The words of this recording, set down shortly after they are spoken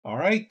All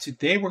right,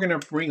 today we're going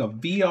to bring a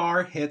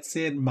VR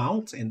headset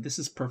mount, and this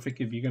is perfect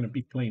if you're going to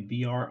be playing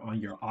VR on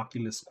your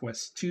Oculus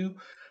Quest 2.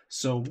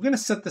 So we're going to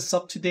set this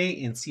up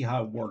today and see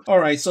how it works. All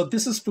right, so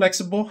this is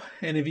flexible,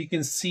 and if you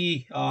can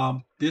see,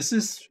 this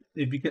is,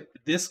 if you get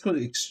this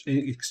could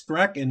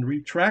extract and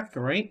retract,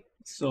 all right?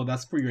 So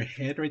that's for your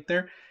head right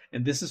there,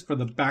 and this is for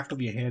the back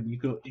of your head. You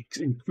go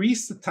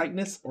increase the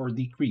tightness or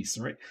decrease,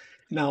 right?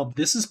 Now,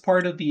 this is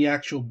part of the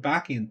actual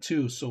back end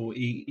too, so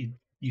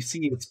you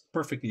see it's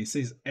perfectly. It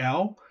says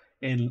L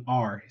and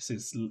R. It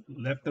says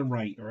left and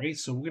right. All right.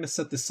 So we're gonna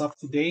set this up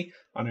today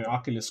on our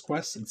Oculus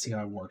Quest and see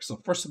how it works.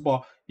 So first of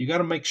all, you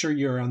gotta make sure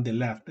you're on the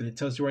left, and it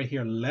tells you right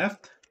here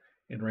left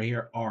and right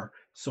here R.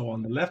 So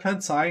on the left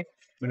hand side,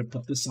 I'm gonna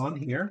put this on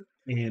here,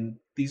 and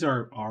these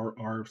are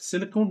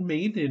silicone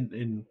made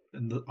in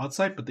the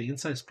outside, but the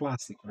inside is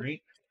plastic.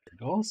 Right. There it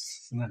goes.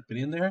 Snap it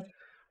in there.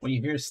 When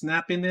you hear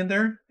snapping in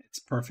there, it's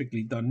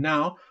perfectly done.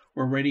 Now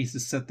we're ready to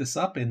set this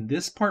up, and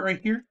this part right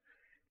here,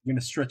 you're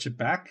gonna stretch it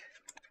back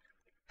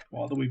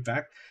all the way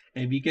back.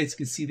 And if you guys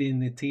can see the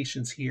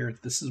indentations here,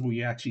 this is where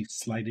you actually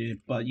slide it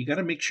in. But you got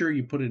to make sure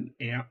you put an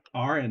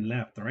R and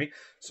left, all right?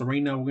 So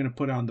right now we're going to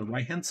put it on the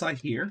right-hand side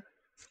here.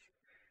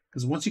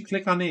 Because once you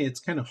click on it, it's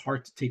kind of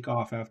hard to take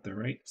off after,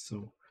 right?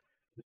 So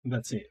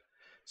that's it.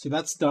 So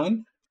that's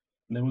done.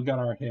 And then we got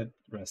our head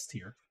rest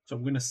here. So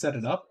I'm going to set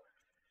it up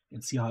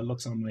and see how it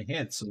looks on my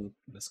head. So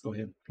let's go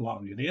ahead and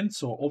plug it in.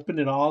 So open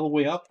it all the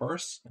way up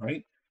first,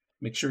 right?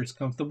 Make sure it's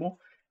comfortable.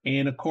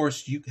 And of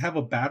course, you have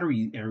a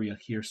battery area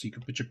here, so you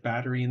can put your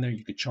battery in there.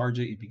 You could charge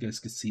it if you guys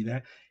could see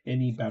that.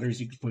 Any batteries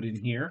you can put in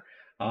here.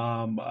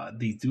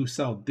 They do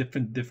sell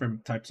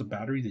different types of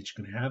battery that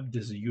you can have.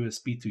 There's a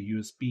USB to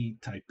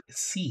USB type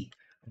C.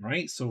 All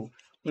right, so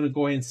I'm gonna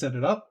go ahead and set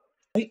it up.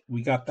 Right,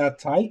 we got that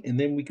tight, and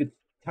then we could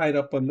tie it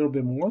up a little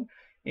bit more,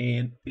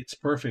 and it's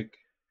perfect.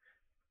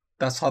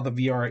 That's how the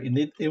VR, and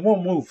it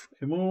won't move.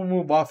 It won't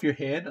move off your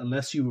head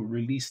unless you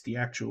release the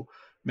actual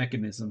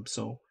mechanism.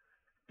 So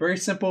very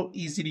simple,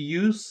 easy to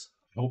use.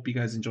 I hope you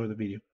guys enjoy the video.